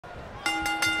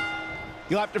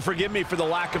You'll have to forgive me for the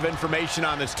lack of information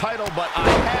on this title, but I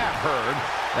have heard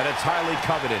that it's highly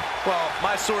coveted. Well,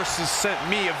 my sources sent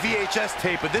me a VHS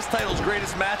tape of this title's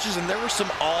greatest matches, and there were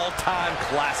some all-time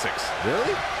classics.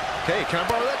 Really? Okay, can I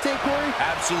borrow that tape, Corey?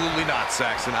 Absolutely not,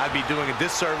 Saxton. I'd be doing a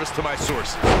disservice to my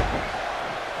sources.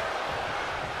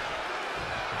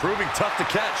 Proving tough to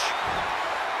catch.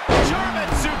 German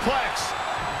suplex.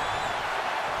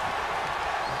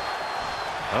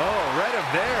 Oh, right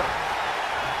up there.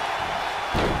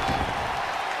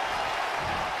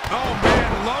 Oh,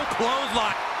 man, low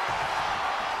clothesline.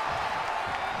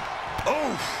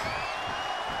 Oof.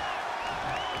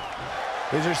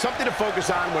 Is there something to focus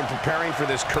on when preparing for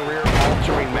this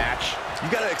career-altering match?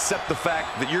 You got to accept the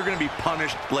fact that you're going to be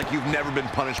punished like you've never been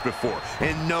punished before,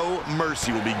 and no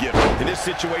mercy will be given. In this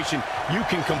situation, you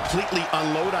can completely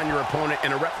unload on your opponent,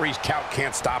 and a referee's count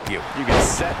can't stop you. You can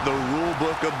set the rule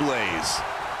book ablaze.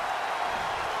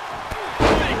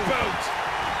 Big boot!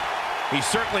 He's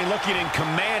certainly looking in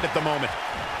command at the moment.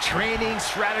 Training,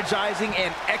 strategizing,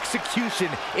 and execution.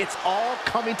 It's all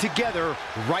coming together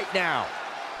right now.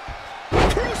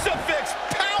 Crucifix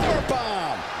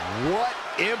powerbomb! What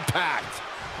impact!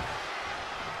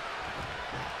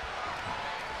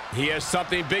 He has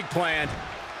something big planned.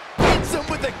 Hits him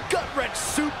with a gut-wrench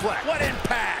suplex. What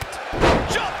impact!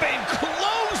 Jumping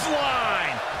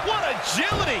clothesline! What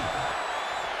agility!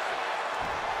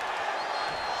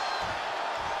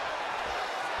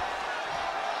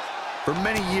 For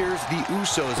many years, the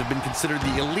Usos have been considered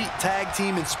the elite tag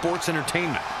team in sports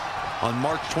entertainment. On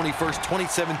March 21st,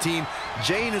 2017,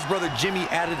 Jey and his brother Jimmy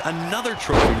added another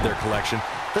trophy to their collection,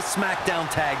 the SmackDown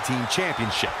Tag Team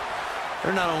Championship.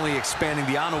 They're not only expanding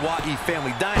the Anoa'i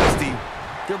family dynasty,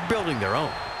 they're building their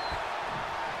own.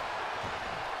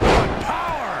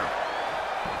 Power!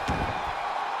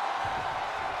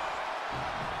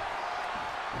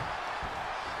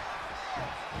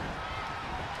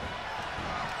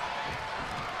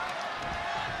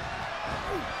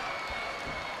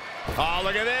 Oh,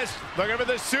 look at this. Look at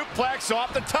the suplex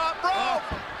off the top rope.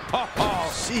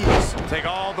 Oh, jeez. Take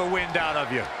all the wind out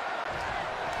of you.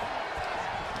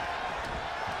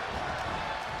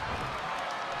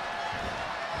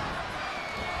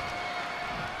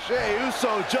 Jey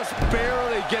Uso just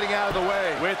barely getting out of the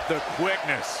way. With the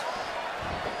quickness.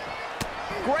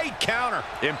 Great counter.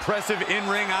 Impressive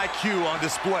in-ring IQ on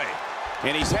display.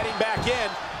 And he's heading back in.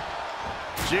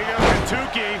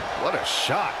 Jigga-Kentucky. What a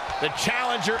shot. The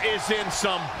challenger is in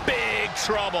some big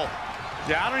trouble.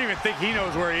 Yeah, I don't even think he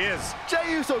knows where he is.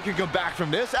 Jey Uso can come back from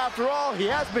this. After all, he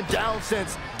has been down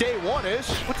since day one-ish.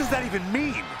 What does that even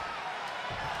mean?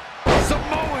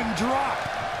 Samoan drop.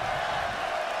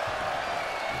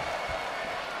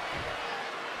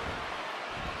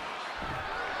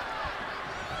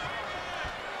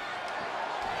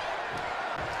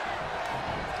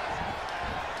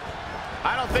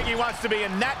 I don't think he wants to be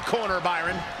in that corner,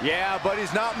 Byron. Yeah, but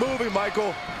he's not moving,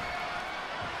 Michael.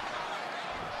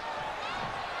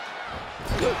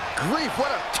 Good grief,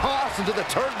 what a toss into the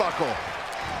turnbuckle.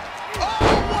 Oh,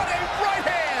 what a right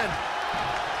hand!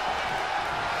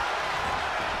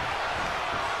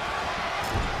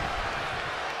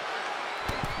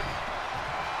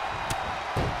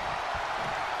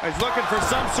 He's looking for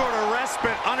some sort of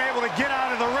respite, unable to get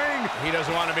out of the ring. He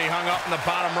doesn't want to be hung up in the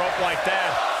bottom rope like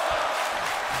that.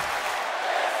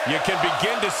 You can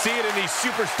begin to see it in these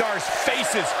superstars'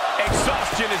 faces.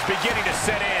 Exhaustion is beginning to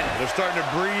set in. They're starting to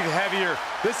breathe heavier.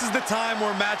 This is the time where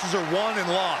matches are won and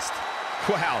lost.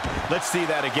 Wow, let's see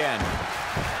that again.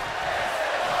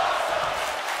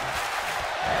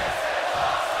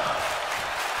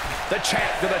 The champ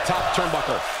to the top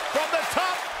turnbuckle. From the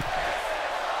top.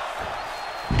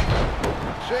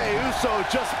 Jey Uso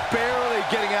just barely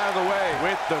getting out of the way.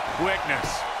 With the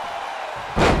quickness.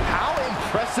 How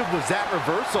impressive was that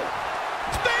reversal?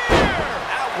 Spear!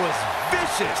 That was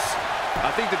vicious.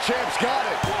 I think the champ's got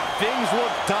it. Things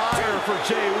look dire for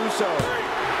Jey Uso.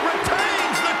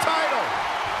 Retains the title.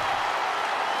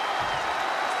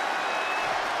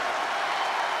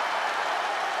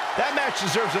 That match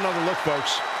deserves another look,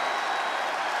 folks.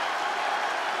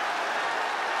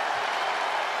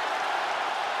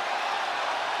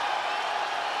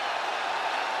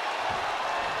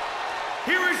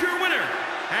 Here is your winner,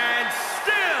 and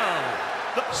still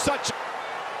Such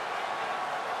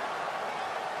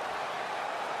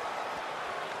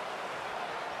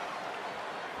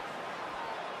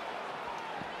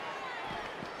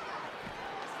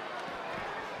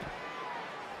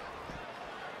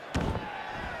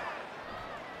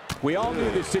We all knew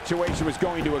this situation was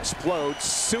going to explode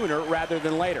sooner rather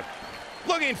than later.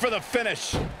 Looking for the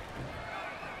finish.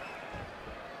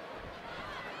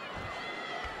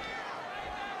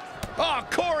 Oh,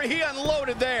 Corey, he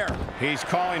unloaded there. He's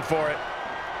calling for it.